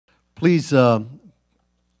Please,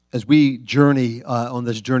 as we journey on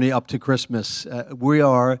this journey up to Christmas, we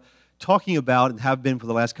are talking about, and have been for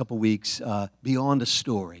the last couple of weeks, beyond a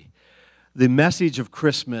story. The message of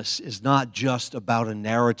Christmas is not just about a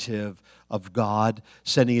narrative of God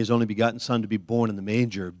sending His only begotten Son to be born in the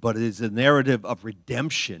manger, but it is a narrative of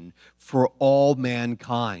redemption for all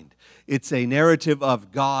mankind. It's a narrative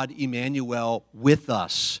of God, Emmanuel, with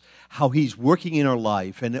us, how He's working in our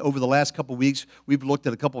life. And over the last couple of weeks, we've looked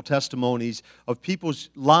at a couple of testimonies of people's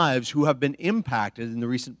lives who have been impacted in the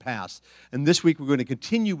recent past. And this week, we're going to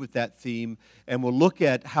continue with that theme, and we'll look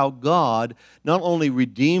at how God not only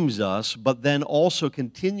redeems us, but then also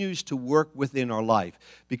continues to work within our life.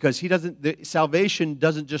 Because salvation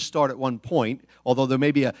doesn't just start at one point, although there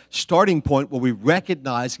may be a starting point where we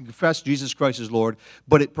recognize and confess Jesus Christ as Lord,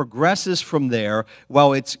 but it progresses from there.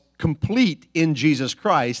 While it's complete in Jesus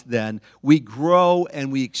Christ, then we grow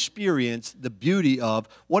and we experience the beauty of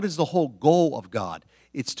what is the whole goal of God.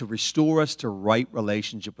 It's to restore us to right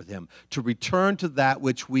relationship with Him, to return to that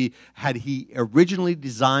which He originally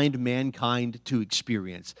designed mankind to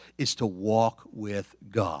experience, is to walk with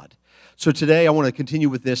God. So today I want to continue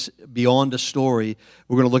with this beyond a story.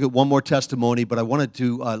 We're going to look at one more testimony, but I wanted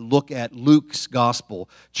to look at Luke's Gospel,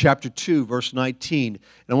 chapter 2, verse 19. And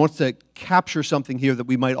I want to capture something here that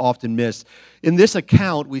we might often miss. In this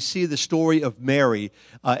account, we see the story of Mary,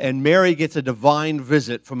 and Mary gets a divine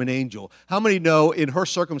visit from an angel. How many know in her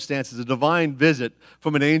circumstances a divine visit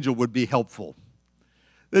from an angel would be helpful?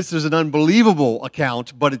 This is an unbelievable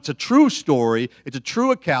account, but it's a true story. It's a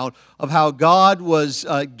true account of how God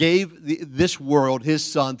gave this world His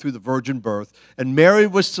Son through the virgin birth, and Mary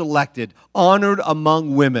was selected, honored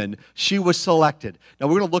among women. She was selected. Now,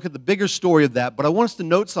 we're going to look at the bigger story of that, but I want us to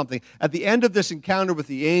note something. At the end of this encounter with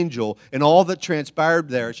the angel and all that transpired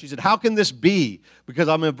there, she said, "How can this be? Because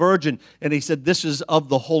I'm a virgin." And he said, "This is of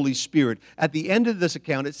the Holy Spirit." At the end of this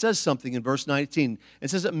account, it says something in verse 19. It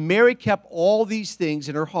says that Mary kept all these things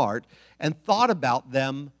in her heart and thought about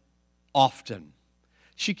them often.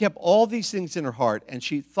 She kept all these things in her heart, and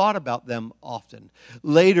she thought about them often.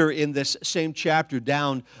 Later in this same chapter,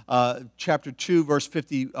 down chapter 2, verse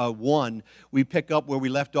 51, we pick up where we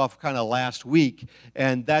left off kind of last week,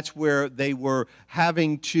 and that's where they were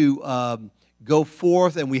having to go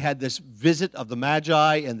forth, and we had this visit of the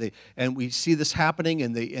Magi, and we see this happening,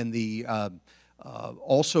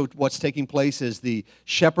 also what's taking place is the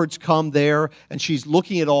shepherds come there, and she's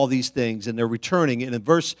looking at all these things, and they're returning. And in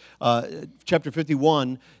verse chapter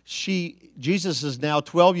 51, Jesus is now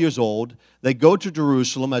 12 years old. They go to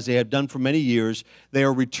Jerusalem, as they have done for many years. They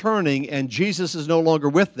are returning, and Jesus is no longer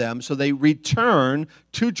with them, so they return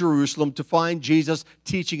to Jerusalem to find Jesus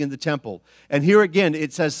teaching in the temple. And here again,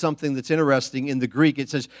 it says something that's interesting in the Greek. It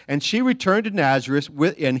says, "And she returned to Nazareth,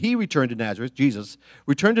 and he returned to Nazareth," Jesus,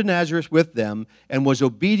 returned to Nazareth with them, and was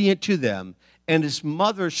obedient to them. And his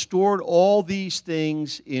mother stored all these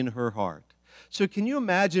things in her heart. So can you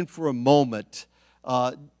imagine for a moment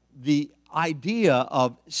the idea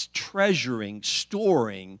of treasuring,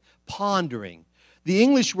 storing, pondering? The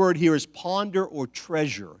English word here is ponder or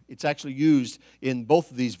treasure. It's actually used in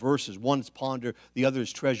both of these verses. One is ponder, the other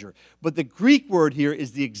is treasure. But the Greek word here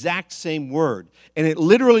is the exact same word, and it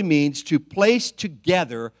literally means to place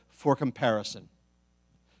together for comparison.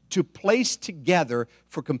 To place together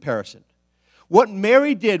for comparison. What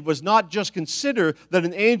Mary did was not just consider that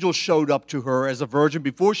an angel showed up to her as a virgin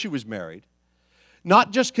before she was married.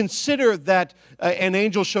 Not just consider that an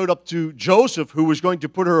angel showed up to Joseph, who was going to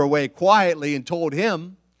put her away quietly, and told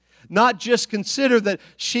him. Not just consider that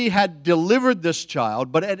she had delivered this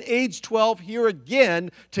child, but at age 12, here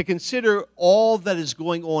again, to consider all that is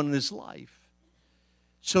going on in his life.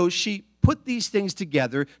 So she put these things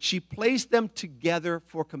together. She placed them together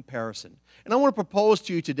for comparison. And I want to propose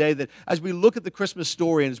to you today that as we look at the Christmas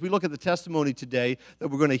story and as we look at the testimony today that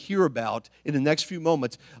we're going to hear about in the next few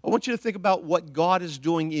moments, I want you to think about what God is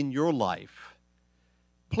doing in your life.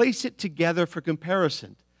 Place it together for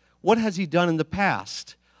comparison. What has He done in the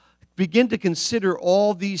past? Begin to consider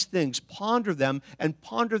all these things. Ponder them, and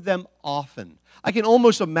ponder them often. I can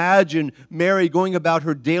almost imagine Mary going about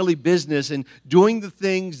her daily business and doing the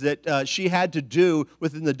things that she had to do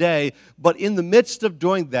within the day, but in the midst of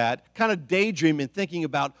doing that, kind of daydreaming, thinking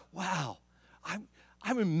about, wow,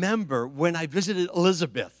 I remember when I visited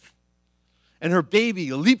Elizabeth, and her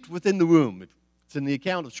baby leaped within the womb. It's in the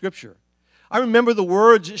account of Scripture. I remember the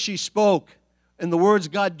words she spoke and the words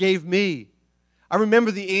God gave me. I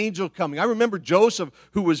remember the angel coming. I remember Joseph,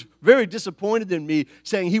 who was very disappointed in me,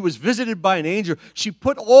 saying he was visited by an angel. She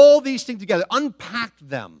put all these things together, unpacked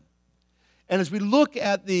them, And as we look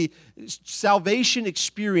at the salvation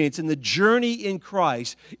experience and the journey in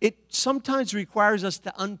Christ, it sometimes requires us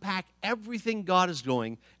to unpack everything God is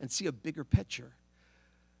doing and see a bigger picture.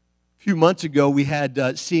 A few months ago, we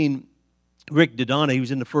had seen Rick Dodonna, he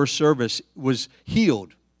was in the first service, was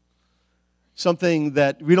healed. Something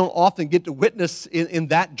that we don't often get to witness in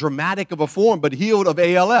that dramatic of a form, but healed of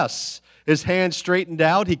ALS. His hand straightened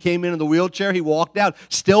out. He came in the wheelchair. He walked out.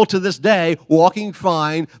 Still to this day, walking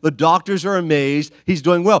fine. The doctors are amazed. He's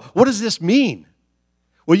doing well. What does this mean?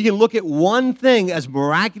 Well, you can look at one thing as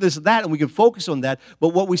miraculous as that, and we can focus on that. But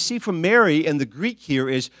what we see from Mary and the Greek here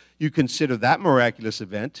is you consider that miraculous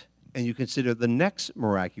event, and you consider the next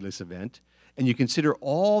miraculous event, and you consider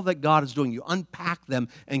all that God is doing. You unpack them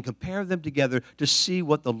and compare them together to see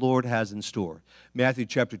what the Lord has in store. Matthew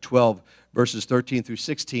chapter 12, verses 13 through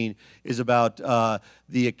 16 is about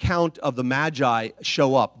the account of the Magi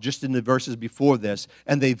show up just in the verses before this,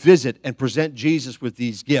 and they visit and present Jesus with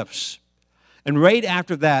these gifts. And right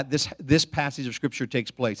after that, this passage of Scripture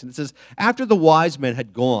takes place. And it says, after the wise men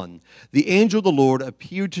had gone, the angel of the Lord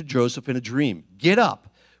appeared to Joseph in a dream. Get up.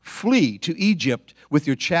 Flee to Egypt with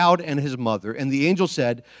your child and his mother. And the angel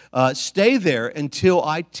said, stay there until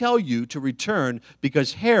I tell you to return,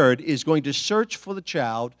 because Herod is going to search for the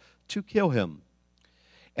child to kill him.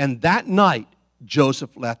 And that night,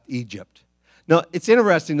 Joseph left Egypt. Now, it's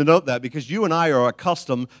interesting to note that because you and I are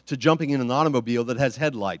accustomed to jumping in an automobile that has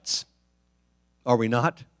headlights. Are we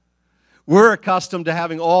not? We're accustomed to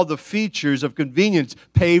having all the features of convenience,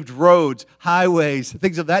 paved roads, highways,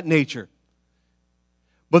 things of that nature.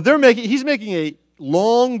 But he's making a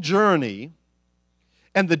long journey,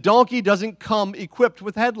 and the donkey doesn't come equipped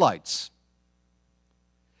with headlights.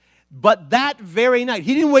 But that very night,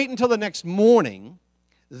 he didn't wait until the next morning.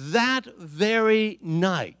 That very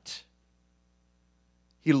night,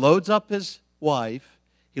 he loads up his wife,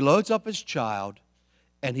 he loads up his child,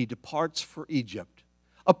 and he departs for Egypt,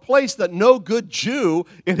 a place that no good Jew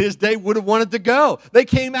in his day would have wanted to go. They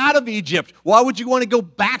came out of Egypt. Why would you want to go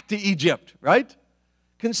back to Egypt, right?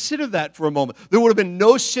 Consider that for a moment. There would have been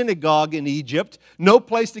no synagogue in Egypt, no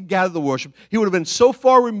place to gather the worship. He would have been so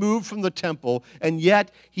far removed from the temple, and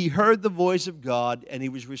yet he heard the voice of God and he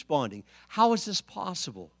was responding. How is this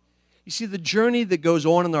possible? You see, the journey that goes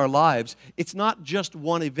on in our lives, it's not just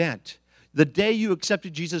one event. The day you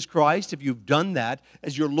accepted Jesus Christ, if you've done that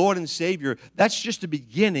as your Lord and Savior, that's just the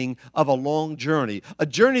beginning of a long journey, a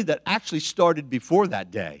journey that actually started before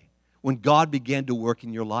that day when God began to work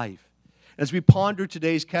in your life. As we ponder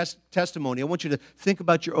today's testimony, I want you to think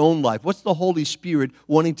about your own life. What's the Holy Spirit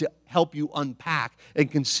wanting to help you unpack and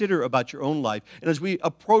consider about your own life? And as we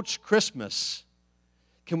approach Christmas,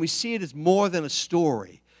 can we see it as more than a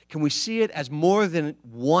story? Can we see it as more than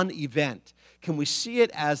one event? Can we see it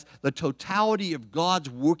as the totality of God's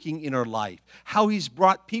working in our life? How He's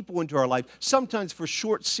brought people into our life, sometimes for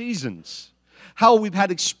short seasons. How we've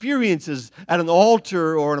had experiences at an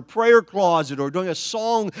altar or in a prayer closet or doing a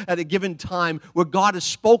song at a given time where God has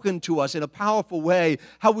spoken to us in a powerful way.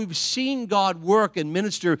 How we've seen God work and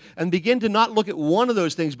minister and begin to not look at one of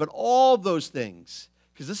those things, but all those things.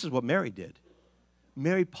 Because this is what Mary did.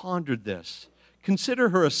 Mary pondered this. Consider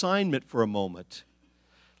her assignment for a moment.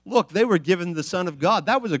 Look, they were given the Son of God.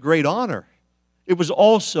 That was a great honor. It was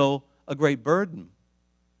also a great burden.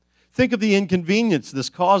 Think of the inconvenience this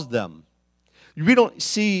caused them. We don't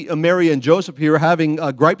see Mary and Joseph here having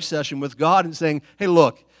a gripe session with God and saying, hey,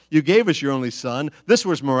 look, you gave us your only son. This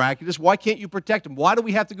was miraculous. Why can't you protect him? Why do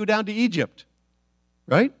we have to go down to Egypt?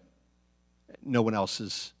 Right? No one else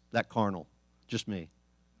is that carnal. Just me.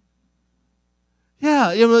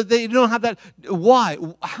 Yeah, they don't have that. Why?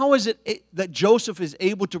 How is it that Joseph is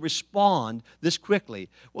able to respond this quickly?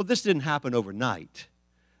 Well, this didn't happen overnight.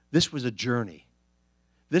 This was a journey.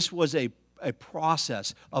 This was a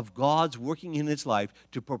process of God's working in his life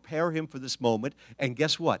to prepare him for this moment. And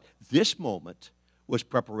guess what? This moment was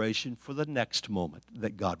preparation for the next moment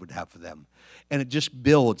that God would have for them. And it just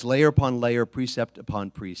builds layer upon layer, precept upon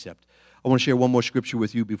precept. I want to share one more scripture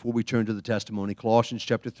with you before we turn to the testimony. Colossians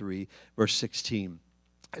chapter 3, verse 16.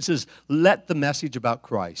 It says, let the message about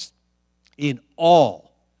Christ in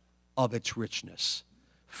all of its richness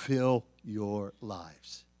fill your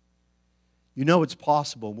lives. You know it's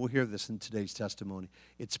possible, and we'll hear this in today's testimony,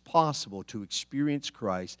 it's possible to experience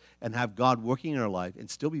Christ and have God working in our life and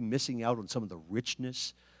still be missing out on some of the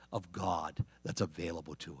richness of God that's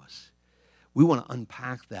available to us. We want to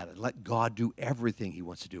unpack that and let God do everything He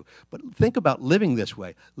wants to do. But think about living this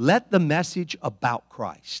way. Let the message about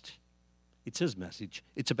Christ. It's His message.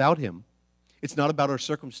 It's about Him. It's not about our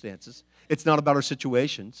circumstances. It's not about our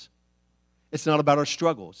situations. It's not about our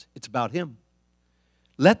struggles. It's about Him.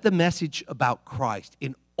 Let the message about Christ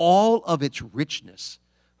in all of its richness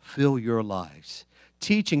fill your lives.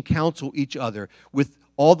 Teach and counsel each other with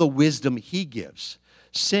all the wisdom He gives.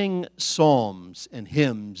 Sing psalms and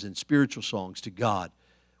hymns and spiritual songs to God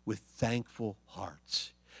with thankful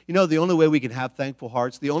hearts. You know, the only way we can have thankful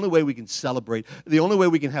hearts, the only way we can celebrate, the only way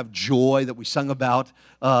we can have joy that we sung about,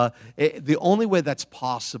 the only way that's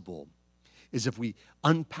possible is if we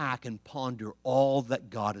unpack and ponder all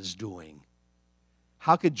that God is doing.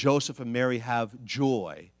 How could Joseph and Mary have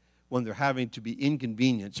joy when they're having to be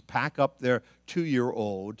inconvenienced, pack up their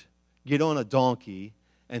 2-year-old, get on a donkey,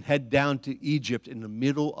 and head down to Egypt in the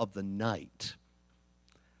middle of the night?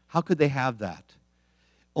 How could they have that?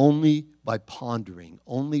 Only by pondering,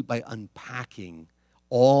 only by unpacking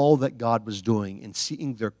all that God was doing and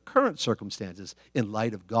seeing their current circumstances in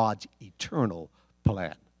light of God's eternal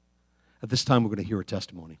plan. At this time, we're going to hear a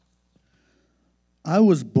testimony. I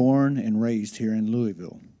was born and raised here in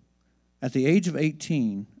Louisville. At the age of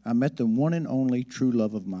 18, I met the one and only true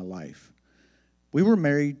love of my life. We were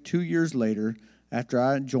married 2 years later after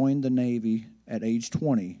I joined the Navy at age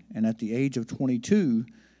 20, and at the age of 22,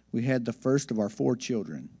 we had the first of our 4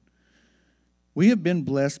 children. We have been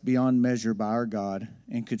blessed beyond measure by our God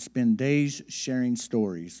and could spend days sharing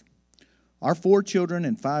stories. Our 4 children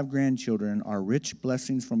and 5 grandchildren are rich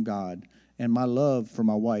blessings from God, and my love for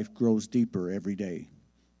my wife grows deeper every day.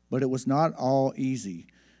 But it was not all easy,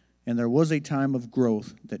 and there was a time of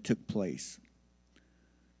growth that took place.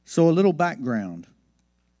 So a little background.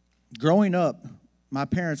 Growing up, my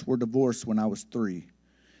parents were divorced when I was 3.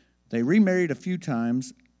 They remarried a few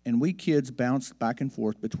times, and we kids bounced back and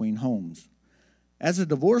forth between homes. As a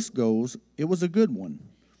divorce goes, it was a good one.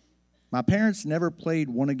 My parents never played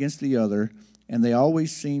one against the other, and they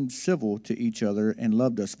always seemed civil to each other and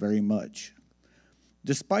loved us very much.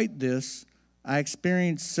 Despite this, I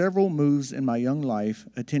experienced several moves in my young life,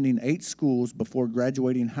 attending 8 schools before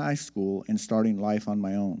graduating high school and starting life on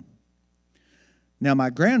my own. Now, my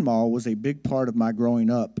grandma was a big part of my growing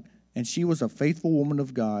up, and she was a faithful woman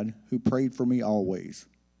of God who prayed for me always.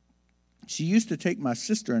 She used to take my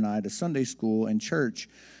sister and I to Sunday school and church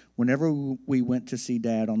whenever we went to see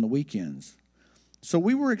Dad on the weekends. So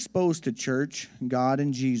we were exposed to church, God,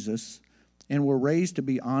 and Jesus, and were raised to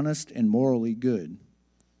be honest and morally good.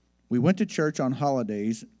 We went to church on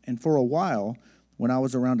holidays, and for a while, when I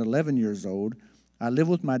was around 11 years old, I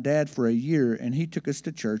lived with my dad for a year, and he took us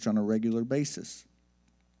to church on a regular basis.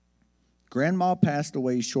 Grandma passed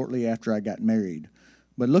away shortly after I got married,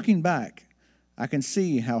 but looking back, I can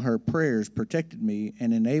see how her prayers protected me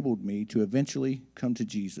and enabled me to eventually come to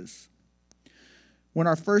Jesus. When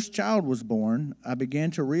our first child was born, I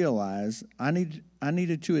began to realize I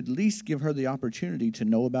needed to at least give her the opportunity to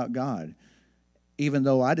know about God, even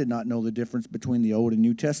though I did not know the difference between the Old and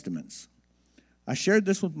New Testaments. I shared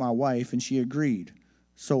this with my wife, and she agreed,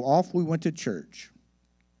 so off we went to church.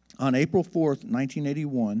 On April 4th,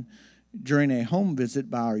 1981, during a home visit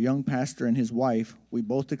by our young pastor and his wife, we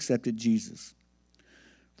both accepted Jesus.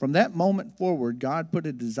 From that moment forward, God put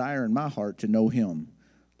a desire in my heart to know Him.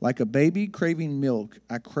 Like a baby craving milk,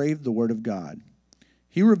 I craved the Word of God.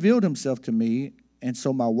 He revealed Himself to me, and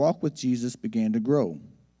so my walk with Jesus began to grow.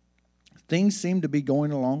 Things seemed to be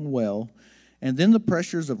going along well, and then the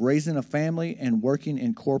pressures of raising a family and working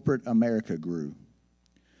in corporate America grew.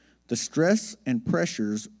 The stress and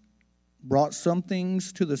pressures brought some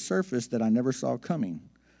things to the surface that I never saw coming.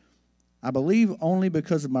 I believe only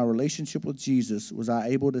because of my relationship with Jesus was I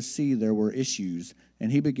able to see there were issues,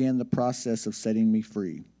 and He began the process of setting me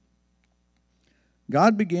free.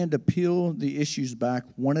 God began to peel the issues back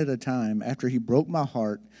one at a time after He broke my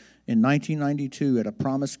heart in 1992 at a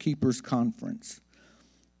Promise Keepers conference.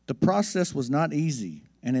 The process was not easy,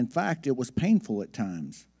 and in fact, it was painful at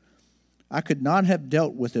times. I could not have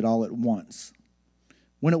dealt with it all at once.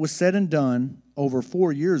 When it was said and done, over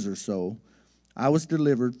 4 years or so, I was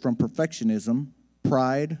delivered from perfectionism,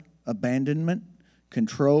 pride, abandonment,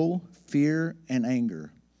 control, fear, and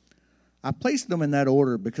anger. I placed them in that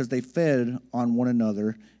order because they fed on one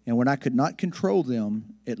another, and when I could not control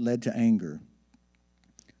them, it led to anger.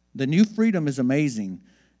 The new freedom is amazing,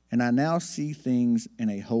 and I now see things in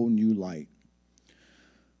a whole new light.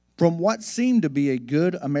 From what seemed to be a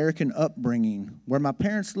good American upbringing, where my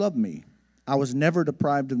parents loved me, I was never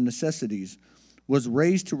deprived of necessities, was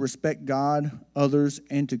raised to respect God, others,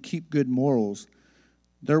 and to keep good morals.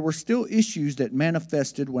 There were still issues that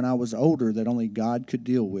manifested when I was older that only God could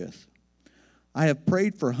deal with. I have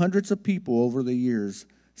prayed for hundreds of people over the years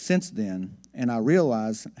since then, and I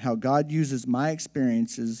realize how God uses my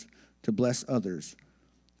experiences to bless others.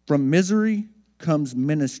 From misery comes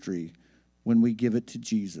ministry when we give it to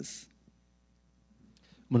Jesus.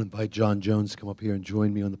 I'm going to invite John Jones to come up here and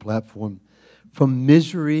join me on the platform. From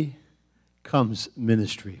misery comes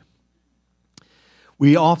ministry.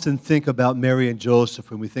 We often think about Mary and Joseph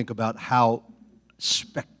when we think about how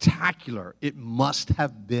spectacular it must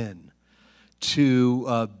have been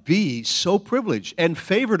to be so privileged and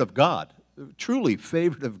favored of God, truly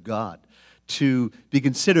favored of God, to be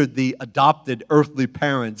considered the adopted earthly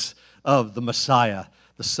parents of the Messiah,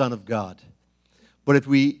 the Son of God. But if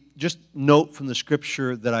we just note from the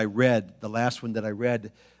scripture that I read, the last one that I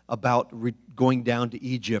read, about going down to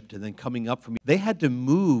Egypt and then coming up from, they had to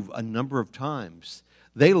move a number of times.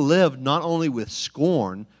 They lived not only with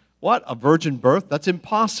scorn, what, a virgin birth? That's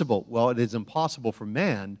impossible. Well, it is impossible for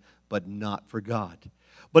man, but not for God.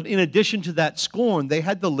 But in addition to that scorn, they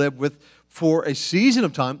had to live with, for a season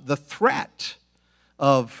of time, the threat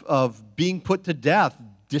of being put to death,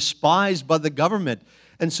 despised by the government.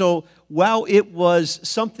 And so while it was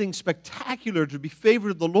something spectacular to be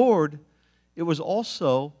favored of the Lord, it was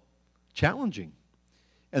also challenging.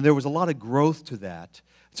 And there was a lot of growth to that.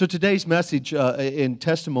 So today's message in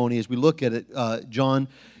testimony, as we look at it, John,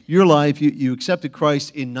 your life, you accepted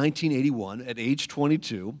Christ in 1981 at age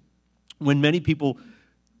 22, when many people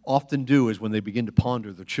often do is when they begin to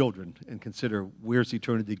ponder their children and consider where's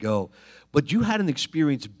eternity go. But you had an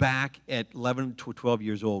experience back at 11 to 12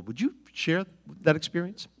 years old. Would you share that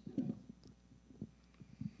experience?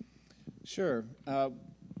 Sure.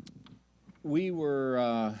 We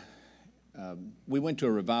went to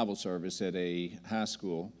a revival service at a high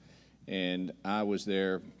school, and I was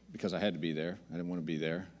there because I had to be there. I didn't want to be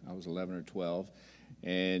there. I was 11 or 12,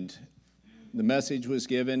 and the message was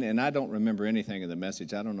given, and I don't remember anything of the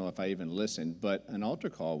message. I don't know if I even listened, but an altar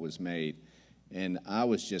call was made, and I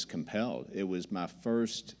was just compelled. It was my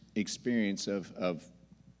first experience of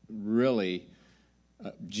really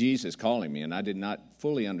Jesus calling me, and I did not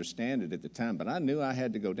fully understand it at the time, but I knew I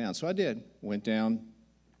had to go down. So I did. Went down.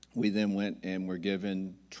 We then went and were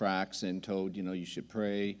given tracts and told, you should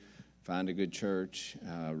pray, find a good church,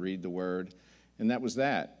 read the Word. And that was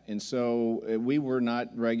that. And so we were not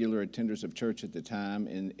regular attenders of church at the time,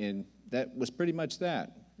 and that was pretty much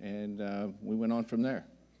that. And we went on from there.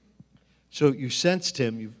 So you sensed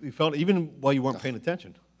him. You felt even while you weren't paying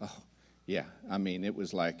attention. Oh, yeah. I mean, it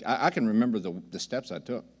was like, I can remember the steps I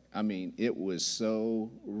took. I mean, it was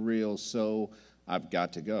so real, so I've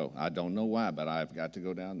got to go. I don't know why, but I've got to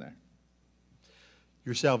go down there.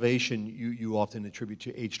 Your salvation, you often attribute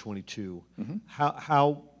to age 22.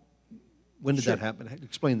 Mm-hmm. When did that happen?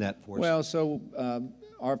 Explain that for us. Well, so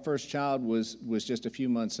our first child was just a few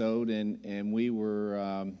months old, and we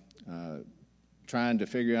were trying to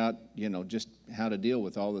figure out, just how to deal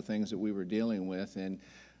with all the things that we were dealing with. And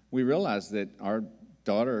we realized that our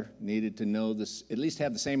daughter needed to know this, at least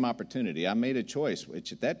have the same opportunity. I made a choice,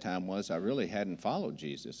 which at that time was I really hadn't followed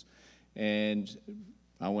Jesus. And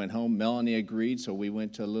I went home. Melanie agreed, so we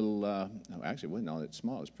went to a little, actually it wasn't all that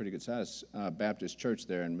small, it was a pretty good size Baptist church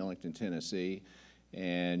there in Millington, Tennessee.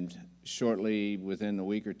 And shortly, within a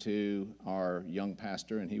week or two, our young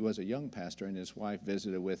pastor, and he was a young pastor, and his wife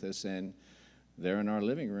visited with us. And there in our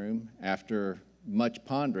living room, after much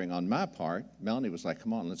pondering on my part, Melanie was like,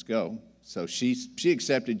 come on, let's go. So she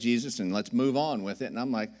accepted Jesus, and let's move on with it. And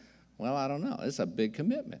I'm like, well, I don't know. It's a big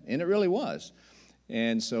commitment. And it really was.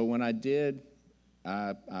 And so when I did,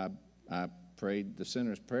 I prayed the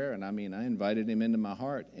sinner's prayer, and I invited him into my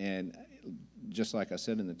heart. And just like I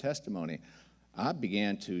said in the testimony, I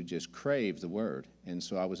began to just crave the Word. And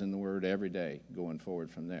so I was in the Word every day going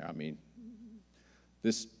forward from there.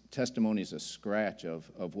 This testimony is a scratch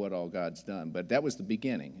of what all God's done. But that was the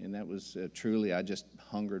beginning, and that was truly, I just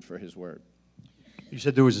hungered for His Word. You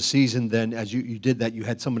said there was a season then, as you did that, you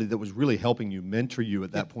had somebody that was really helping you, mentor you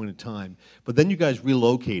at that point in time. But then you guys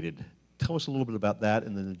relocated. Tell us a little bit about that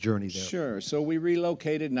and then the journey there. Sure. So we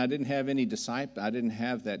relocated, and I didn't have I didn't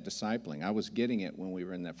have that discipling. I was getting it when we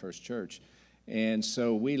were in that first church. And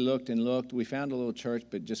so we looked and looked. We found a little church,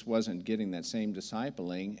 but just wasn't getting that same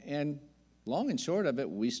discipling. And long and short of it,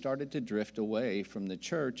 we started to drift away from the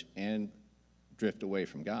church and drift away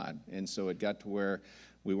from God. And so it got to where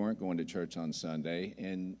we weren't going to church on Sunday.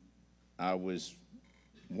 And I was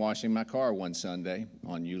washing my car one Sunday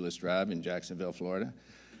on Euless Drive in Jacksonville, Florida.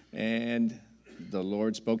 And the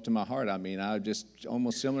Lord spoke to my heart. I just,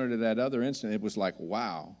 almost similar to that other incident, it was like,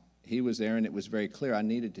 wow. He was there, and it was very clear I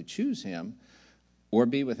needed to choose Him or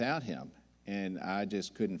be without Him. And I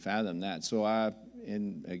just couldn't fathom that. So I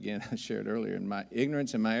shared earlier, in my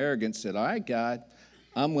ignorance and my arrogance, said, all right, God,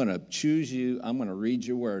 I'm going to choose you. I'm going to read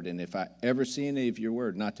your word. And if I ever see any of your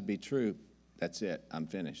word not to be true, that's it. I'm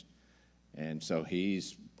finished. And so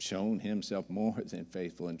he's shown himself more than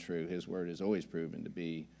faithful and true. His word has always proven to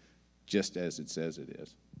be just as it says it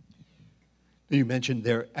is. You mentioned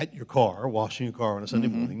they're at your car, washing your car on a Sunday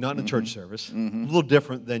morning, not in a church service. A little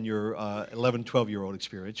different than your 11, 12-year-old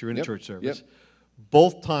experience. You're in a church service.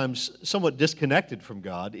 Both times somewhat disconnected from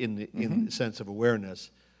God in the sense of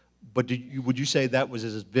awareness. But would you say that was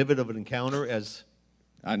as vivid of an encounter as?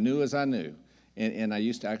 I knew as I knew. And I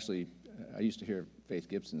used to hear Faith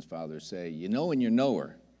Gibson's father say, you know when you know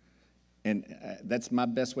her. And that's my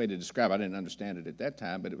best way to describe it. I didn't understand it at that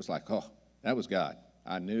time, but it was like, oh, that was God.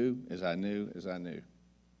 I knew as I knew as I knew.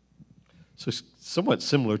 So it's somewhat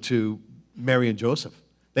similar to Mary and Joseph.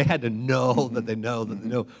 They had to know that they know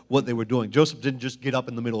what they were doing. Joseph didn't just get up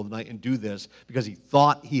in the middle of the night and do this because he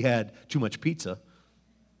thought he had too much pizza.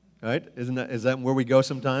 Right? Is that where we go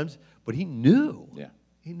sometimes? But he knew. Yeah.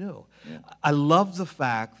 He knew. Yeah. I love the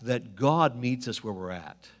fact that God meets us where we're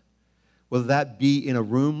at. Whether that be in a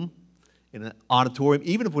room, in an auditorium,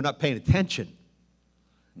 even if we're not paying attention.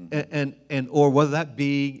 Or whether that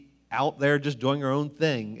be out there just doing our own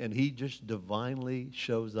thing, and he just divinely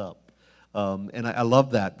shows up. And I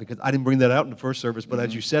love that because I didn't bring that out in the first service, but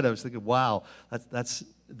as you said, I was thinking, wow, that's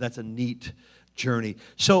a neat journey.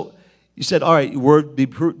 So you said, all right, your word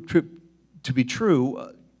to be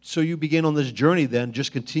true. So you began on this journey then,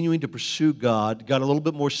 just continuing to pursue God, got a little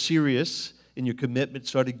bit more serious in your commitment,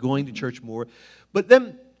 started going to church more. But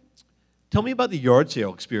then, tell me about the yard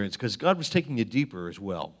sale experience, because God was taking you deeper as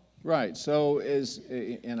well. Right. So,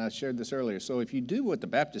 and I shared this earlier, so if you do what the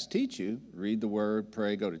Baptists teach you, read the Word,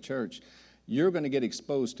 pray, go to church, you're going to get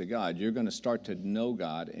exposed to God. You're going to start to know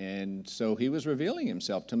God. And so he was revealing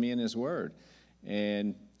himself to me in his Word.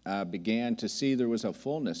 And I began to see there was a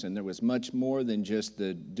fullness, and there was much more than just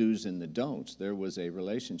the do's and the don'ts. There was a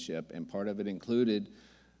relationship, and part of it included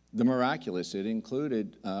the miraculous. It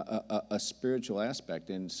included a spiritual aspect.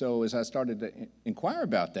 And so as I started to inquire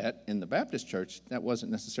about that in the Baptist church, that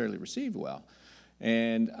wasn't necessarily received well.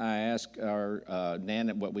 And I asked our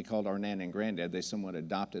nan, what we called our nan and granddad. They somewhat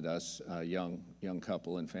adopted us, a young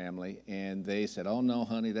couple and family. And they said, oh, no,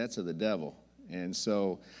 honey, that's of the devil. And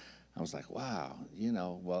so I was like, wow,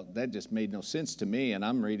 well, that just made no sense to me, and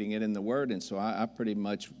I'm reading it in the Word, and so I pretty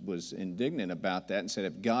much was indignant about that and said,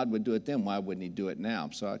 if God would do it then, why wouldn't he do it now?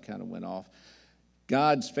 So I kind of went off.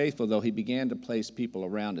 God's faithful, though. He began to place people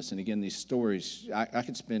around us, and again, these stories, I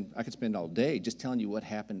could spend all day just telling you what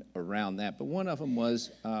happened around that, but one of them was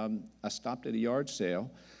I stopped at a yard sale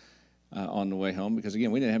on the way home because,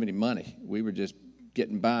 again, we didn't have any money. We were just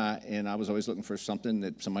getting by, and I was always looking for something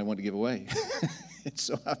that somebody wanted to give away. And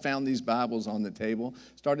so I found these Bibles on the table,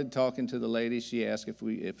 started talking to the lady. She asked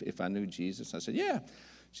if I knew Jesus. I said, yeah.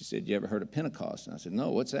 She said, you ever heard of Pentecost? And I said,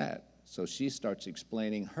 no, what's that? So she starts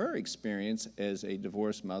explaining her experience as a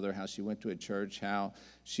divorced mother, how she went to a church, how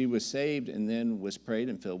she was saved and then was prayed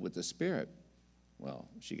and filled with the Spirit. Well,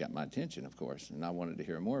 she got my attention, of course, and I wanted to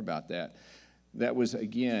hear more about that. That was,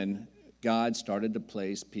 again, God started to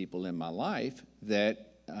place people in my life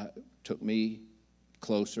that took me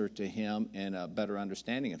closer to him and a better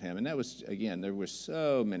understanding of him. And that was, again, there were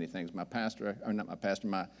so many things. My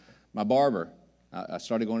barber, I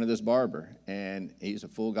started going to this barber, and he's a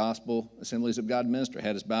full gospel Assemblies of God minister.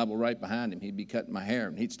 Had his Bible right behind him. He'd be cutting my hair,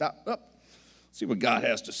 and he'd stop, see what God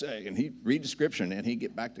has to say. And he'd read the scripture, and then he'd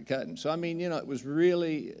get back to cutting. So, I mean, it was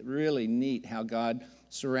really, really neat how God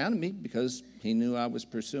surrounded me because he knew I was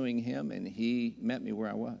pursuing him, and he met me where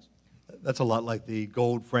I was. That's a lot like the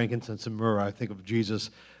gold, frankincense, and myrrh. I think of Jesus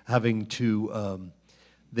having to,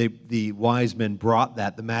 the wise men brought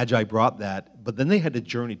that, the Magi brought that, but then they had to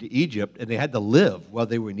journey to Egypt, and they had to live while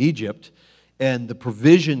they were in Egypt, and the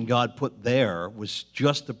provision God put there was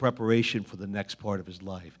just the preparation for the next part of his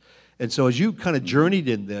life. And so as you kind of journeyed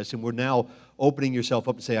in this, and we're now opening yourself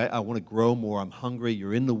up to say, I want to grow more, I'm hungry,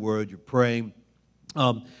 you're in the Word, you're praying.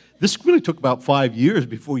 This really took about 5 years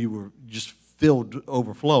before you were just filled,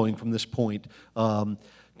 overflowing from this point. What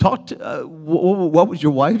was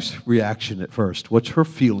your wife's reaction at first? What's her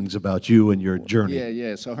feelings about you and your journey?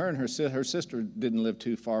 Yeah. So her and her sister didn't live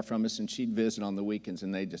too far from us, and she'd visit on the weekends,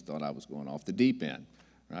 and they just thought I was going off the deep end,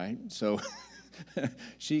 right? So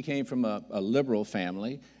she came from a liberal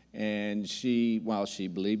family, and while she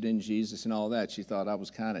believed in Jesus and all that, she thought I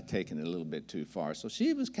was kind of taking it a little bit too far. So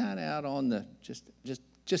she was kind of out on the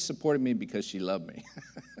just supported me because she loved me.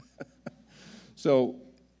 So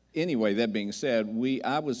anyway, that being said,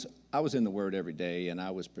 I was in the Word every day, and I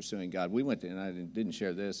was pursuing God. We went to, and I didn't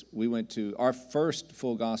share this, we went to, our first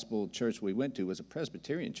full gospel church we went to was a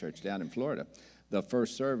Presbyterian church down in Florida. The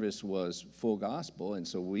first service was full gospel, and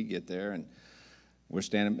so we get there, and we're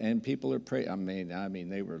standing, and people are praying. I mean,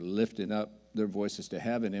 they were lifting up their voices to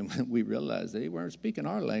heaven, and when we realized they weren't speaking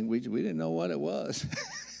our language, we didn't know what it was.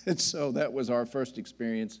 And so that was our first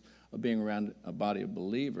experience of being around a body of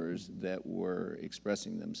believers that were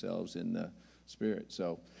expressing themselves in the Spirit.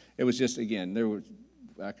 So it was just, again,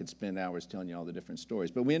 I could spend hours telling you all the different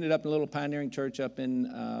stories. But we ended up in a little pioneering church up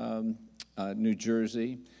in New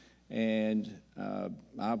Jersey. And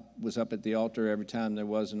I was up at the altar every time there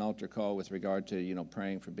was an altar call with regard to,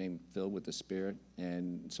 praying for being filled with the Spirit.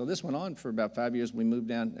 And so this went on for about 5 years. We moved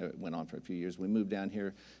down, it went on for a few years. We moved down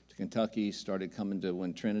here to Kentucky, started coming to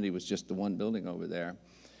when Trinity was just the one building over there.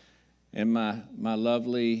 And my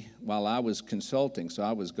lovely, while I was consulting, so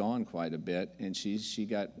I was gone quite a bit, and she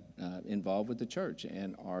got involved with the church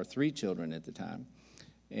and our 3 children at the time,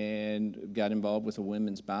 and got involved with a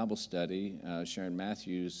women's Bible study. Sharon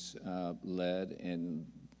Matthews led, and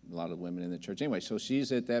a lot of women in the church. Anyway, so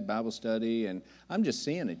she's at that Bible study, and I'm just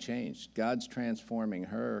seeing a change. God's transforming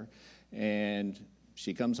her, and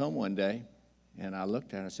she comes home one day, and I looked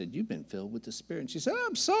at her and I said, "You've been filled with the Spirit." And she said,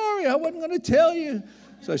 "I'm sorry, I wasn't going to tell you."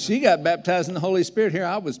 So she got baptized in the Holy Spirit. Here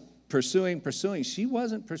I was pursuing. She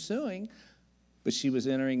wasn't pursuing, but she was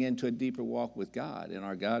entering into a deeper walk with God, and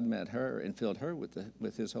our God met her and filled her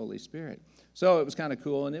with His Holy Spirit. So it was kind of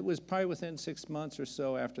cool, and it was probably within 6 months or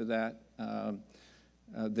so after that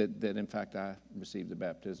that in fact I received the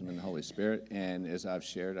baptism in the Holy Spirit. And as I've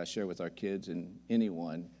shared, I share with our kids and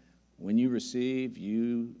anyone, when you receive,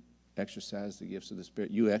 you exercise the gifts of the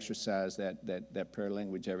Spirit. You exercise that prayer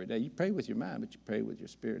language every day. You pray with your mind, but you pray with your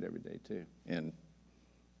spirit every day too. And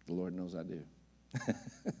the Lord knows I do.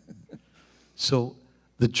 So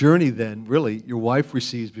the journey then, really, your wife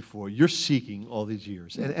receives before. You're seeking all these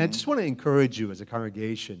years. And I just want to encourage you as a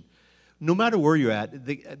congregation, no matter where you're at,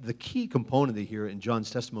 the key component here in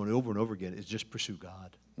John's testimony over and over again is just pursue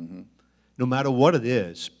God. Mm-hmm. No matter what it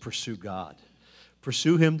is, pursue God.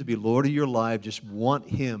 Pursue Him to be Lord of your life. Just want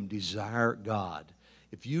Him, desire God.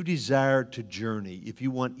 If you desire to journey, if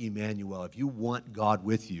you want Emmanuel, if you want God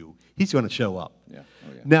with you, He's going to show up. Yeah.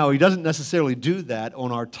 Oh, yeah. Now, He doesn't necessarily do that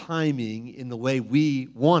on our timing in the way we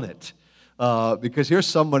want it. Because here's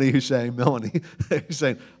somebody who's saying, Melanie, who's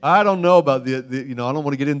saying, I don't know about I don't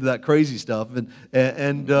want to get into that crazy stuff.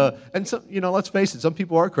 And some, let's face it, some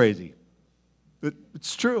people are crazy.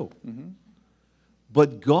 It's true. Mm-hmm.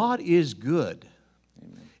 But God is good.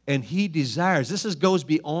 Amen. And He desires, goes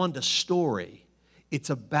beyond a story. It's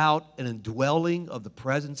about an indwelling of the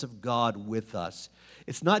presence of God with us.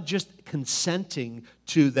 It's not just consenting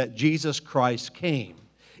to that Jesus Christ came.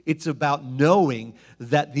 It's about knowing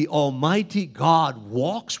that the Almighty God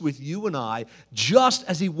walks with you and I just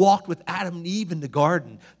as He walked with Adam and Eve in the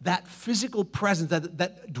garden. That physical presence,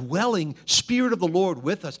 that dwelling Spirit of the Lord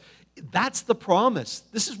with us. That's the promise.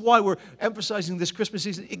 This is why we're emphasizing this Christmas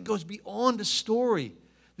season. It goes beyond a story.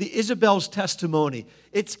 The Isabel's testimony,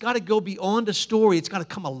 it's got to go beyond a story. It's got to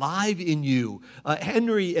come alive in you.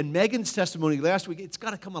 Henry and Megan's testimony last week, it's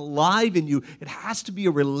got to come alive in you. It has to be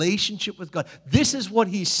a relationship with God. This is what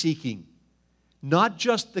He's seeking, not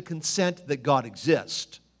just the consent that God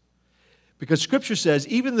exists. Because Scripture says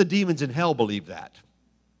even the demons in hell believe that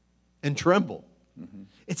and tremble. Mm-hmm.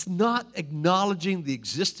 It's not acknowledging the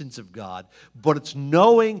existence of God, but it's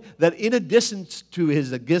knowing that in addition to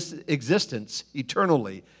His existence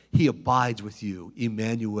eternally, He abides with you,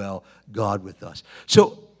 Emmanuel, God with us.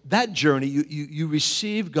 So that journey, you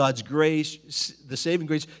receive God's grace, the saving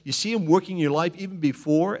grace. You see Him working in your life even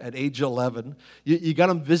before at age 11. You got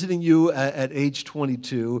Him visiting you at age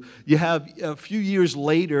 22. You have a few years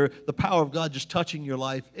later the power of God just touching your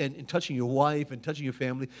life and touching your wife and touching your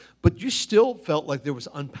family. But you still felt like there was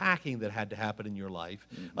unpacking that had to happen in your life.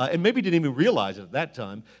 Mm-hmm. And maybe didn't even realize it at that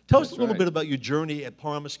time. Tell us a little bit about your journey at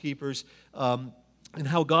Promise Keepers and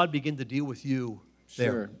how God began to deal with you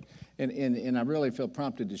there. Sure. And I really feel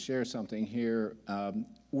prompted to share something here.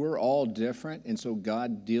 We're all different, and so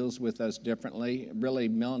God deals with us differently. Really,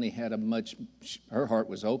 Melanie had her heart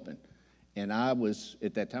was open. And I was,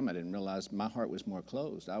 at that time, I didn't realize my heart was more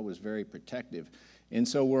closed. I was very protective. And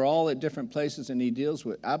so we're all at different places, and He deals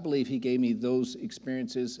with, I believe He gave me those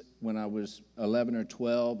experiences when I was 11 or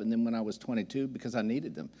 12, and then when I was 22, because I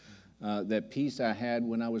needed them. That peace I had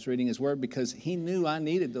when I was reading His Word, because He knew I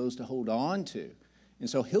needed those to hold on to. And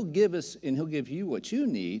so He'll give us, and He'll give you what you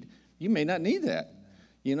need. You may not need that.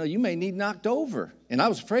 You may need knocked over. And I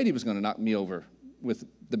was afraid He was going to knock me over with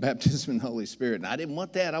the baptism in the Holy Spirit. And I didn't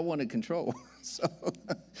want that. I wanted control.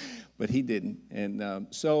 But He didn't. And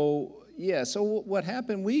so what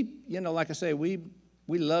happened, we, like I say, we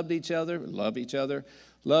loved each other, love each other.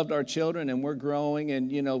 loved our children, and we're growing,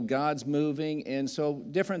 and, God's moving. And so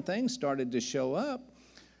different things started to show up,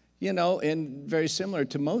 and very similar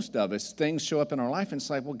to most of us, things show up in our life, and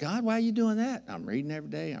it's like, well, God, why are you doing that? I'm reading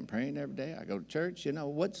every day. I'm praying every day. I go to church.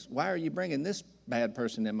 Why are you bringing this bad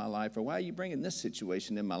person in my life? Or why are you bringing this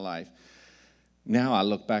situation in my life? Now I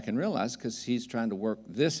look back and realize because he's trying to work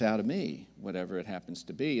this out of me, whatever it happens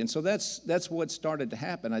to be. And so that's what started to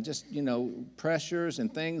happen. I just, pressures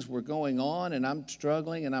and things were going on, and I'm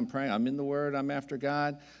struggling, and I'm praying. I'm in the Word. I'm after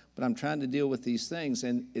God. But I'm trying to deal with these things,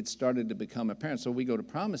 and it started to become apparent. So we go to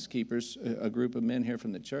Promise Keepers, a group of men here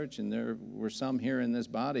from the church, and there were some here in this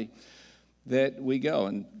body that we go.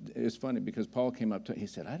 And it's funny because Paul came up to he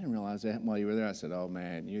said, I didn't realize that happened while you were there. I said, oh,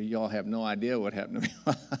 man, y'all have no idea what happened to me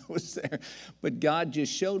while I was there. But God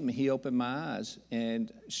just showed me. He opened my eyes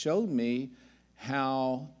and showed me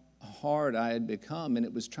how hard I had become, and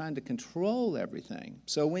it was trying to control everything.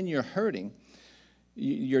 So when you're hurting,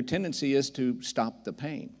 your tendency is to stop the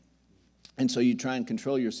pain. And so you try and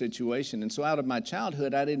control your situation. And so out of my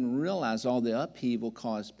childhood, I didn't realize all the upheaval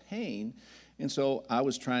caused pain. And so I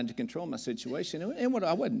was trying to control my situation. And what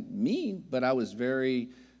I wasn't mean, but I was very,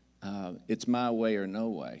 it's my way or no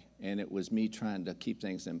way. And it was me trying to keep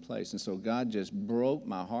things in place. And so God just broke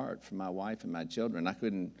my heart for my wife and my children.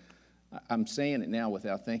 I'm saying it now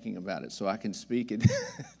without thinking about it, so I can speak it.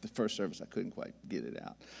 The first service, I couldn't quite get it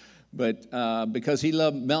out. But because he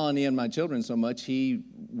loved Melanie and my children so much, he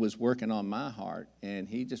was working on my heart, and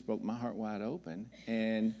he just broke my heart wide open.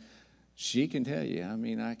 And she can tell you,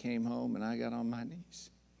 I came home and I got on my knees.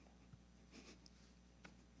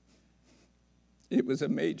 It was a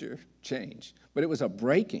major change, but it was a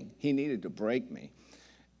breaking. He needed to break me.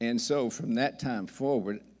 And so from that time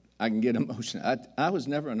forward, I can get emotional. I was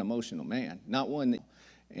never an emotional man, not one.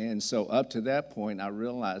 And so up to that point, I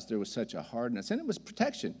realized there was such a hardness. And it was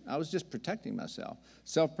protection. I was just protecting myself,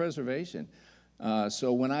 self-preservation.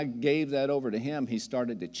 So when I gave that over to him, he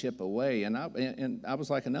started to chip away. And I was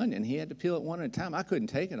like an onion. He had to peel it one at a time. I couldn't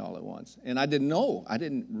take it all at once. And I didn't know. I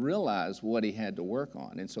didn't realize what he had to work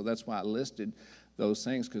on. And so that's why I listed those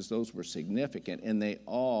things, because those were significant. And they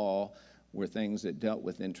all were things that dealt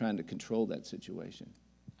with in trying to control that situation.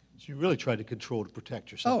 So you really tried to control to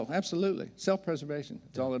protect yourself. Oh, absolutely. Self-preservation.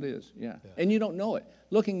 That's all it is. Yeah. And you don't know it.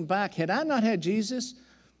 Looking back, had I not had Jesus,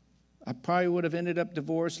 I probably would have ended up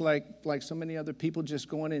divorced like so many other people, just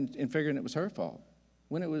going in and figuring it was her fault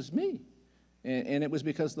when it was me. And it was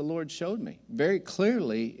because the Lord showed me. Very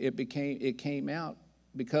clearly, it came out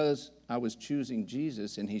because I was choosing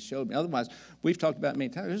Jesus, and he showed me. Otherwise, we've talked about it many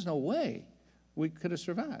times, there's no way we could have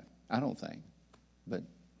survived. I don't think. But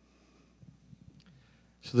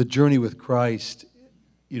so the journey with Christ,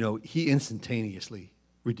 he instantaneously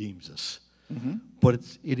redeems us. Mm-hmm. But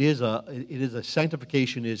it is a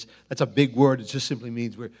sanctification that's a big word. It just simply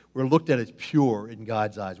means we're looked at as pure in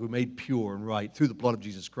God's eyes. We're made pure and right through the blood of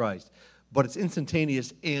Jesus Christ. But it's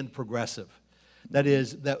instantaneous and progressive. That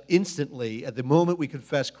is, that instantly, at the moment we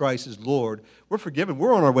confess Christ as Lord, we're forgiven.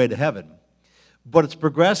 We're on our way to heaven. But it's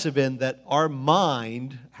progressive in that our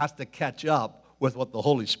mind has to catch up with what the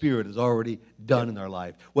Holy Spirit has already done in our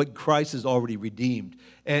life, what Christ has already redeemed.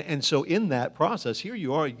 And so in that process, here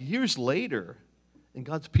you are years later, and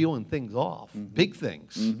God's peeling things off, big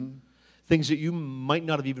things, things that you might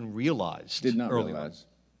not have even realized. Did not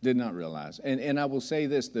realize. And I will say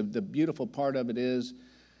this, the beautiful part of it is,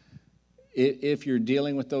 if you're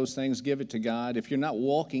dealing with those things, give it to God. If you're not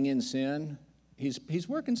walking in sin, He's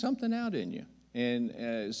working something out in you.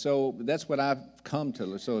 And so that's what I've come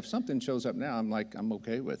to. So if something shows up now, I'm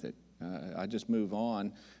okay with it. I just move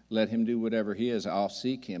on, let him do whatever he is. I'll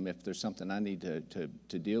seek him if there's something I need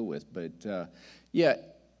to deal with. But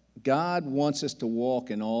God wants us to walk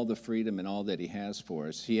in all the freedom and all that he has for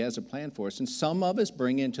us. He has a plan for us. And some of us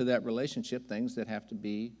bring into that relationship things that have to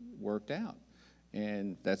be worked out.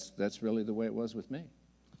 And that's really the way it was with me.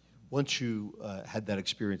 Once you had that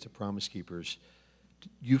experience at Promise Keepers,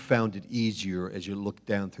 you found it easier as you look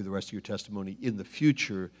down through the rest of your testimony in the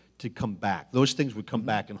future to come back. Those things would come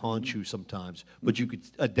back and haunt you sometimes, but you could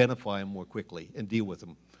identify them more quickly and deal with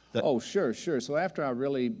them. Sure. So after I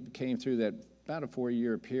really came through that about a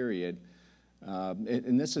 4-year period,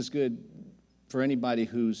 and this is good for anybody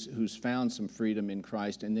who's found some freedom in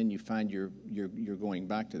Christ, and then you find you're going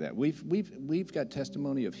back to that. We've got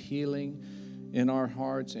testimony of healing in our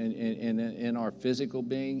hearts and in our physical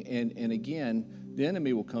being, and again, the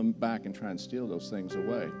enemy will come back and try and steal those things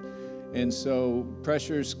away. And so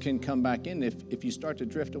pressures can come back in. If you start to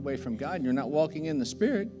drift away from God and you're not walking in the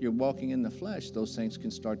Spirit, you're walking in the flesh, those things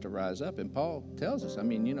can start to rise up. And Paul tells us,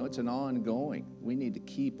 it's an ongoing. We need to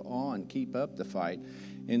keep up the fight.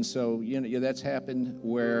 And so, yeah, that's happened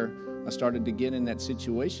where I started to get in that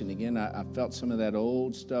situation again. I felt some of that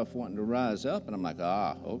old stuff wanting to rise up, and I'm like,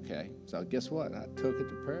 okay. So guess what? I took it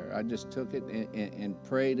to prayer. I just took it and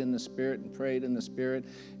prayed in the Spirit and prayed in the Spirit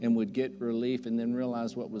and would get relief and then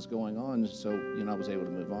realize what was going on. So, I was able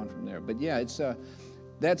to move on from there. But yeah,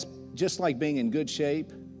 that's just like being in good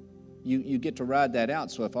shape. You get to ride that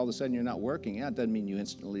out. So if all of a sudden you're not working out, doesn't mean you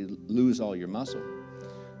instantly lose all your muscle.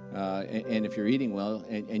 And if you're eating well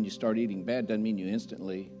and you start eating bad, doesn't mean you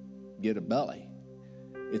instantly get a belly.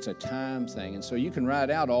 It's a time thing. And so you can ride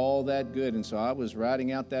out all that good. And so I was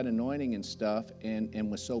riding out that anointing and stuff and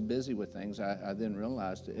was so busy with things, I then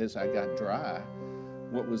realized as I got dry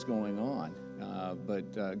what was going on.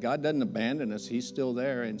 But God doesn't abandon us. He's still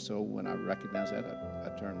there. And so when I recognized that,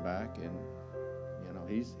 I turned back and,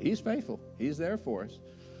 He's faithful. He's there for us.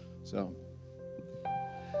 So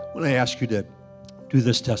when I ask you to do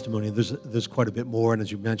this testimony, there's quite a bit more, and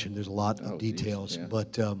as you mentioned, there's a lot of details. Yeah.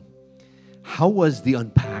 But how was the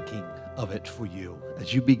unpacking of it for you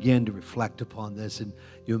as you began to reflect upon this? And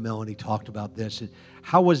you and Melanie talked about this. And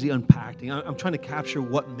how was the unpacking? I'm trying to capture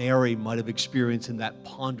what Mary might have experienced in that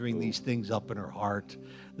pondering these things up in her heart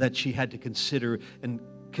that she had to consider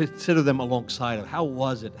them alongside of. How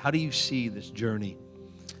was it? How do you see this journey?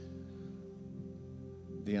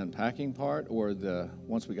 The unpacking part, or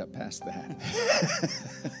once we got past that?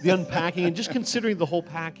 The unpacking and just considering the whole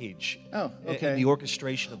package. Oh, okay. And the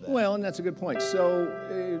orchestration of that. Well, and that's a good point. So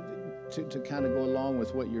to kind of go along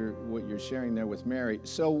with what you're sharing there with Mary.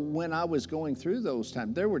 So when I was going through those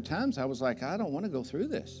times, there were times I was like, I don't want to go through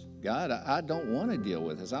this. God, I don't want to deal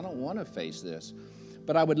with this. I don't want to face this.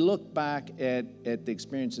 But I would look back at the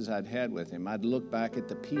experiences I'd had with him. I'd look back at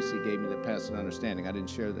the peace he gave me that passed understanding. I didn't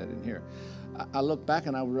share that in here. I look back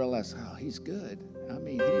and I realize, he's good. I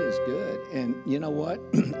mean, he is good. And you know what?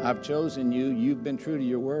 I've chosen you. You've been true to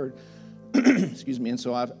your word. Excuse me. And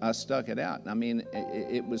so I stuck it out. I mean,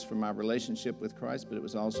 it was for my relationship with Christ, but it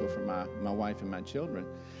was also for my wife and my children.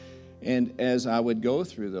 And as I would go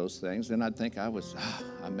through those things, then I'd think I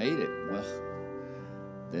made it. Well,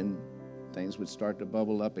 then things would start to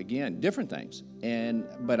bubble up again, different things.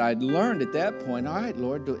 But I'd learned at that point, all right,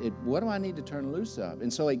 Lord, what do I need to turn loose of?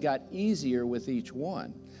 And so it got easier with each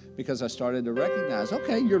one because I started to recognize,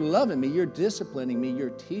 okay, you're loving me, you're disciplining me,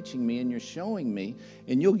 you're teaching me, and you're showing me,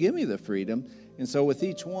 and you'll give me the freedom. And so with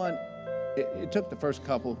each one, it took the first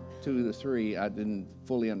couple, 2 to 3, I didn't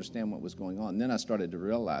fully understand what was going on. Then I started to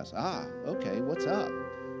realize, okay, what's up?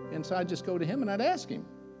 And so I'd just go to him and I'd ask him,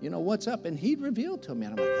 what's up? And he'd reveal to me,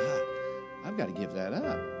 and I'm like, I've got to give that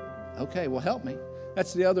up. Okay, well, help me.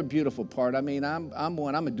 That's the other beautiful part. I mean, I'm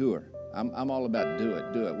a doer. I'm all about do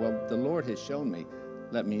it. Well, the Lord has shown me,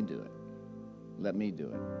 let me do it. Let me do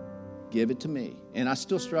it. Give it to me. And I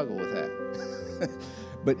still struggle with that.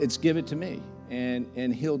 But it's give it to me.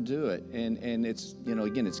 And he'll do it. And it's,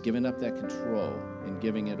 again, it's giving up that control and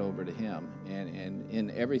giving it over to him. And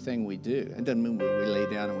in everything we do. It doesn't mean we lay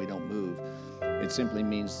down and we don't move. It simply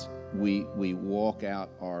means we walk out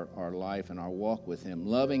our life and our walk with him,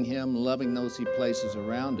 loving those he places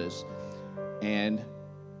around us, and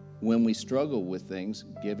when we struggle with things,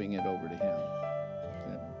 giving it over to him.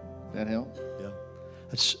 That help? Yeah.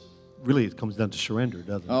 That's really, it comes down to surrender,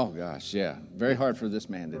 doesn't it? Oh, gosh, yeah. Very hard for this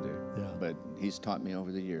man to do. Yeah. But he's taught me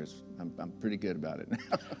over the years. I'm pretty good about it now.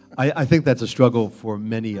 I think that's a struggle for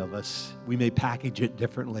many of us. We may package it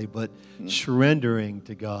differently, but surrendering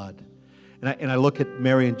to God. And I look at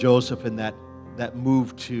Mary and Joseph and that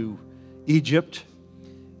move to Egypt.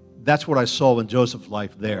 That's what I saw in Joseph's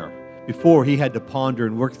life there. Before, he had to ponder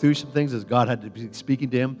and work through some things as God had to be speaking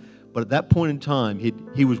to him. But at that point in time,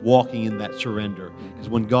 he was walking in that surrender. Because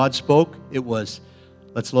when God spoke, it was,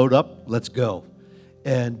 let's load up, let's go.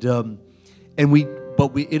 It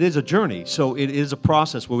is a journey. So it is a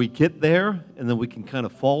process where we get there, and then we can kind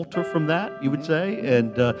of falter from that, you would say.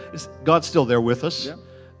 And God's still there with us. Yeah.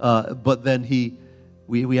 But then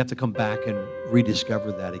we have to come back and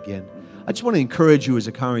rediscover that again. I just want to encourage you as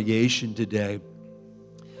a congregation today,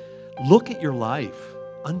 look at your life,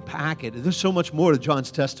 unpack it. There's so much more to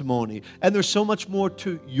John's testimony, and there's so much more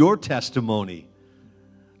to your testimony.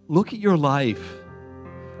 Look at your life.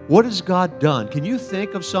 What has God done? Can you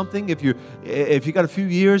think of something, if you got a few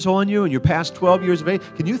years on you and you're past 12 years of age,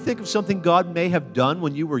 can you think of something God may have done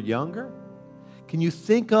when you were younger? Can you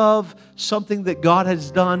think of something that God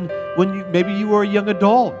has done when maybe you were a young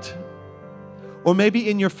adult? Or maybe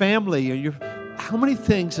in your family? How many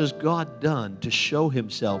things has God done to show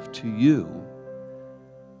himself to you?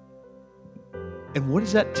 And what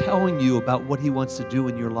is that telling you about what he wants to do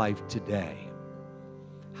in your life today?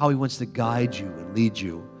 How he wants to guide you and lead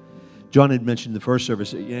you? John had mentioned in the first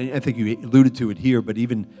service, I think you alluded to it here, but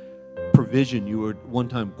even provision, you were one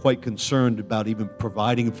time quite concerned about even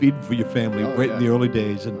providing and feeding for your family in the early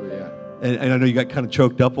days. And, and I know you got kind of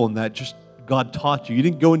choked up on that. Just God taught you. You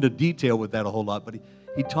didn't go into detail with that a whole lot, but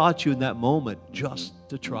he taught you in that moment just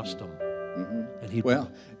to trust Him.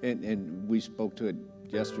 And and we spoke to it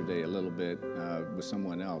yesterday a little bit with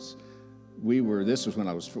someone else. This was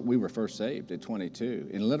when we were first saved at 22,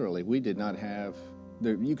 and literally we did not have.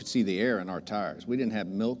 You could see the air in our tires. We didn't have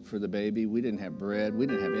milk for the baby. We didn't have bread. We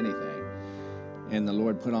didn't have anything. And the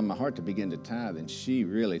Lord put on my heart to begin to tithe, and she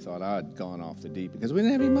really thought I'd gone off the deep because we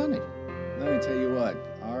didn't have any money. Let me tell you what,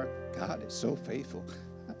 our God is so faithful.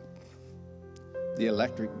 The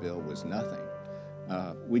electric bill was nothing.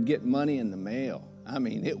 We'd get money in the mail. I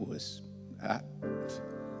mean, it was,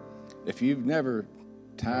 if you've never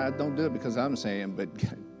tithed, don't do it because I'm saying, but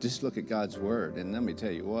just look at God's word, and let me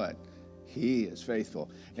tell you what, He is faithful.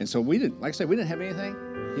 And so we didn't, like I said, we didn't have anything.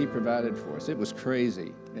 He provided for us. It was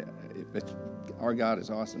crazy. Our God is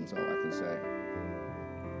awesome is all I can say.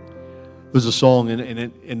 There's a song,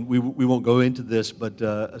 and we won't go into this, but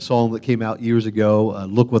a song that came out years ago,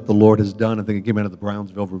 Look What the Lord Has Done. I think it came out of the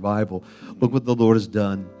Brownsville Revival. Look what the Lord has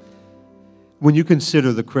done. When you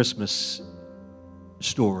consider the Christmas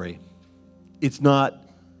story, it's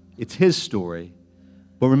His story.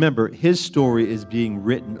 But remember, His story is being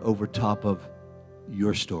written over top of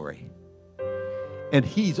your story. And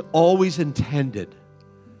He's always intended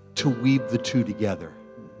to weave the two together.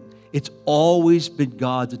 It's always been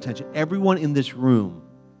God's intention. Everyone in this room,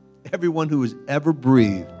 everyone who has ever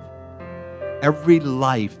breathed, every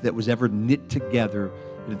life that was ever knit together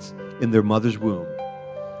in their mother's womb,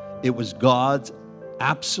 it was God's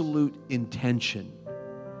absolute intention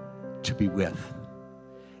to be with.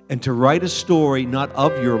 And to write a story not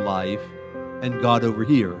of your life and God over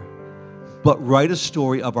here, but write a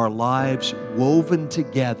story of our lives woven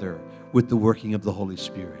together with the working of the Holy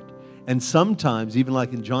Spirit. And sometimes, even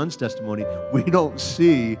like in John's testimony, we don't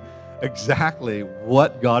see exactly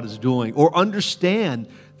what God is doing or understand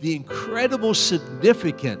the incredible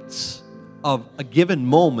significance of a given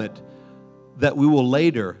moment that we will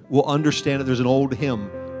later understand it. There's an old hymn.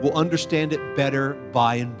 We'll understand it better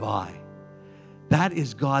by and by. That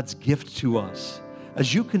is God's gift to us.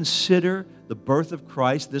 As you consider the birth of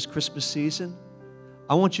Christ this Christmas season,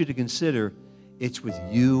 I want you to consider it's with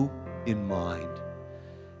you in mind.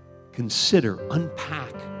 Consider,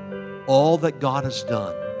 unpack all that God has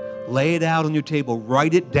done. Lay it out on your table.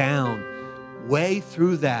 Write it down. Weigh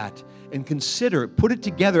through that and consider, put it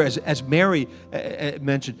together, as Mary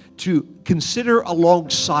mentioned, to consider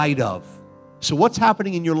alongside of. So what's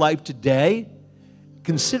happening in your life today?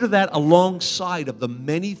 Consider that alongside of the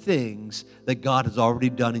many things that God has already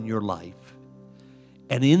done in your life.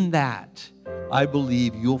 And in that, I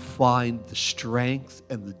believe you'll find the strength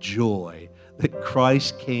and the joy that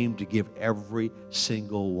Christ came to give every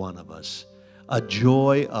single one of us. A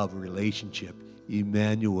joy of relationship.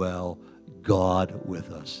 Emmanuel, God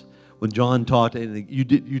with us. When John taught, and you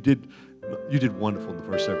did wonderful in the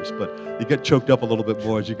first service, but you got choked up a little bit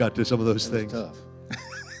more as you got to some of those things. Tough.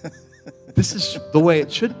 This is the way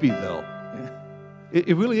it should be, though.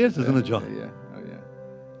 It really is, isn't it, John? Yeah. Oh, yeah.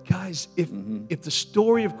 Guys, if the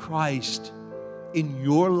story of Christ in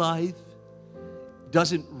your life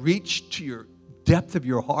doesn't reach to your depth of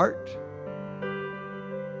your heart,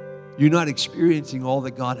 you're not experiencing all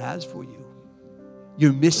that God has for you.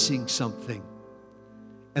 You're missing something.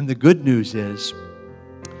 And the good news is,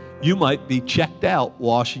 you might be checked out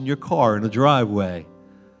washing your car in a driveway,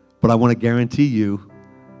 but I want to guarantee you,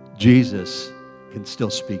 Jesus can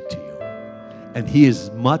still speak to you. And He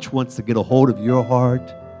as much wants to get a hold of your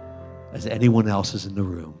heart as anyone else's in the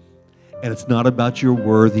room. And it's not about your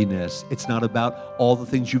worthiness. It's not about all the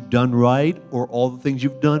things you've done right or all the things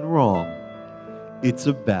you've done wrong. It's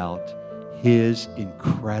about His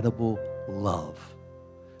incredible love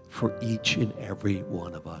for each and every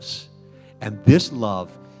one of us. And this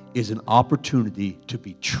love is an opportunity to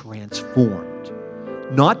be transformed,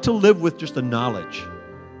 not to live with just a knowledge.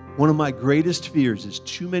 One of my greatest fears is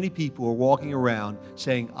too many people are walking around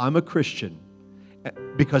saying, I'm a Christian,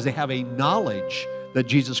 because they have a knowledge that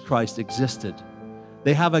Jesus Christ existed.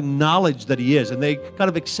 They have a knowledge that He is, and they kind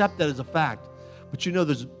of accept that as a fact. But you know,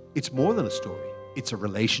 it's more than a story. It's a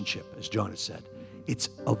relationship, as John has said. It's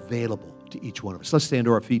available to each one of us. Let's stand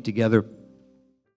to our feet together.